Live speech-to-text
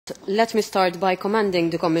let me start by commending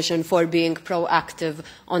the Commission for being proactive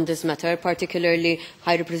on this matter, particularly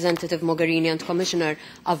High Representative Mogherini and Commissioner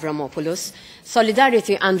Avramopoulos.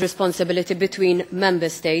 Solidarity and responsibility between Member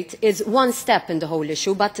States is one step in the whole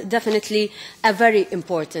issue, but definitely a very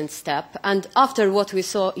important step. And after what we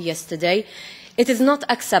saw yesterday, it is not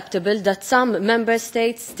acceptable that some Member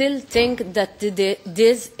States still think that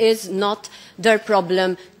this is not their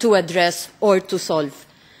problem to address or to solve.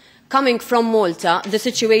 Coming from Malta, the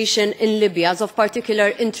situation in Libya is of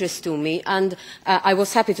particular interest to me, and I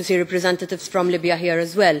was happy to see representatives from Libya here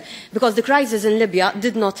as well, because the crisis in Libya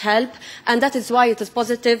did not help, and that is why it is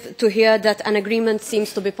positive to hear that an agreement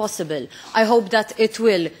seems to be possible. I hope that it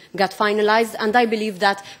will get finalised, and I believe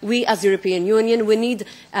that we as the European Union, we need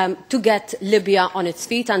to get Libya on its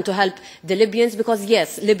feet and to help the Libyans, because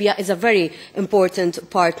yes, Libya is a very important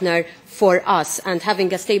partner for us, and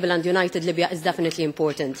having a stable and united Libya is definitely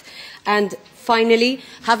important. And finally,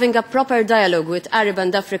 having a proper dialogue with Arab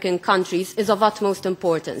and African countries is of utmost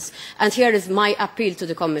importance. And here is my appeal to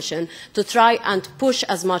the Commission to try and push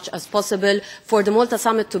as much as possible for the Malta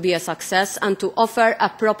Summit to be a success and to offer a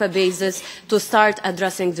proper basis to start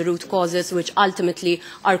addressing the root causes which ultimately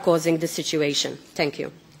are causing this situation. Thank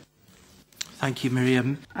you. Thank you,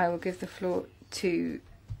 Miriam. I will give the floor to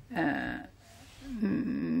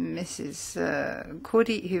Mrs.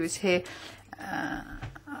 Kurdi, who is here,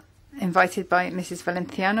 invited by Mrs.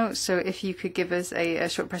 Valenciano. So if you could give us a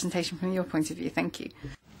short presentation from your point of view. Thank you.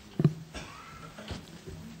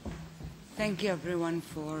 Thank you, everyone,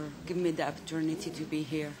 for giving me the opportunity to be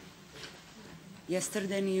here.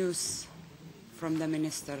 Yesterday news from the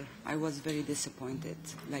minister, I was very disappointed,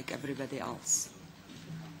 like everybody else.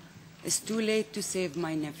 It's too late to save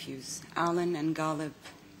my nephews, Aylan and Ghalib,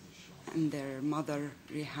 and their mother,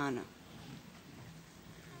 Rihanna.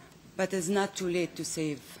 But it's not too late to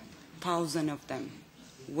save thousands of them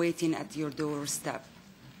waiting at your doorstep,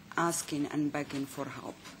 asking and begging for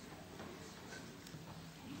help.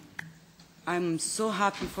 I'm so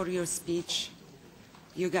happy for your speech.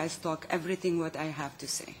 You guys talk everything what I have to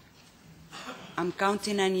say. I'm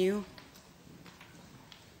counting on you.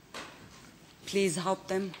 Please help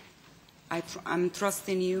them. I'm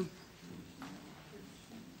trusting you.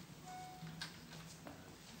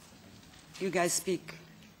 You guys speak.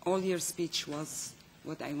 All your speech was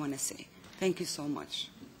what I want to say. Thank you so much.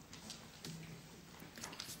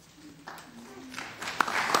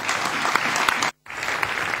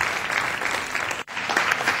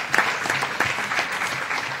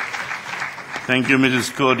 Thank you,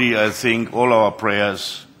 Mrs. Kurdi. I think all our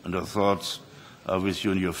prayers and our thoughts are with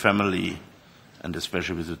you and your family, and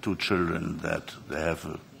especially with the two children, that they have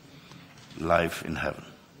a life in heaven.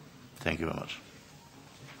 Thank you very much.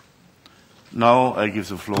 Now I give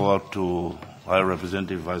the floor to High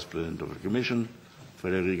Representative Vice President of the Commission,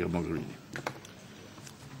 Federica Mogherini.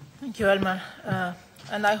 Thank you, Elmar.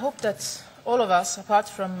 And I hope that all of us, apart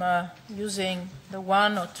from using the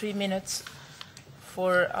 1 or 3 minutes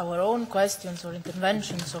for our own questions or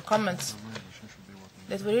interventions or comments,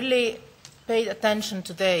 that we really paid attention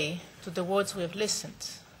today to the words we have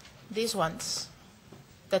listened, these ones,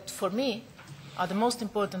 that for me are the most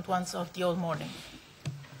important ones of the whole morning.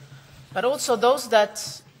 But also those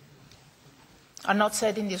that are not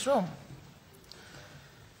said in this room.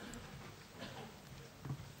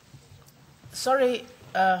 Sorry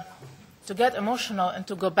to get emotional and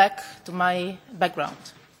to go back to my background.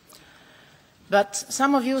 But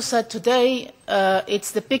some of you said today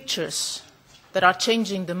it's the pictures that are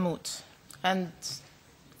changing the mood, and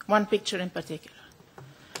one picture in particular.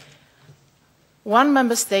 One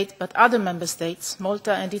member state, but other member states,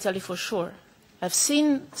 Malta and Italy for sure, have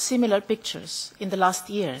seen similar pictures in the last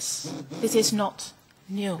years. This is not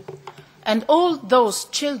new. And all those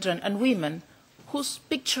children and women whose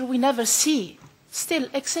picture we never see still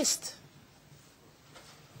exist.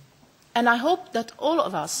 And I hope that all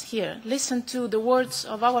of us here listen to the words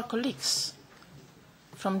of our colleagues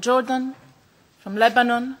from Jordan, from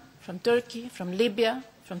Lebanon, from Turkey, from Libya,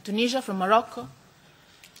 from Tunisia, from Morocco.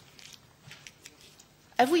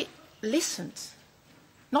 Have we listened?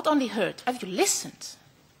 Not only heard, have you listened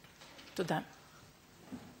to them?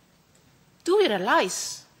 Do we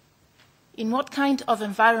realize in what kind of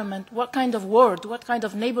environment, what kind of world, what kind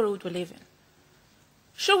of neighborhood we live in?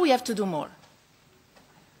 Sure, we have to do more.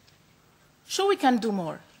 Sure, we can do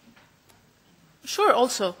more. Sure,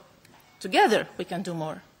 also, together we can do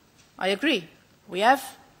more. I agree. We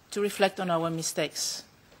have to reflect on our mistakes.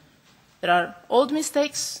 There are old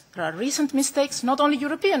mistakes, there are recent mistakes, not only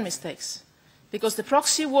European mistakes. Because the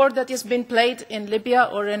proxy war that has been played in Libya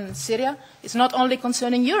or in Syria is not only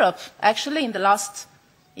concerning Europe. Actually, in the last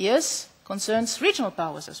years, concerns regional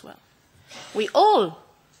powers as well. We all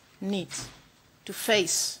need to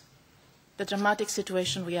face the dramatic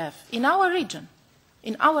situation we have in our region.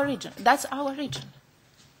 In our region. That's our region.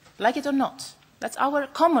 Like it or not. That's our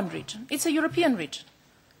common region. It's a European region.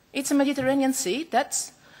 It's a Mediterranean Sea,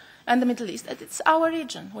 and the Middle East. It's our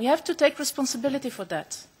region. We have to take responsibility for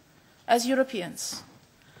that as Europeans.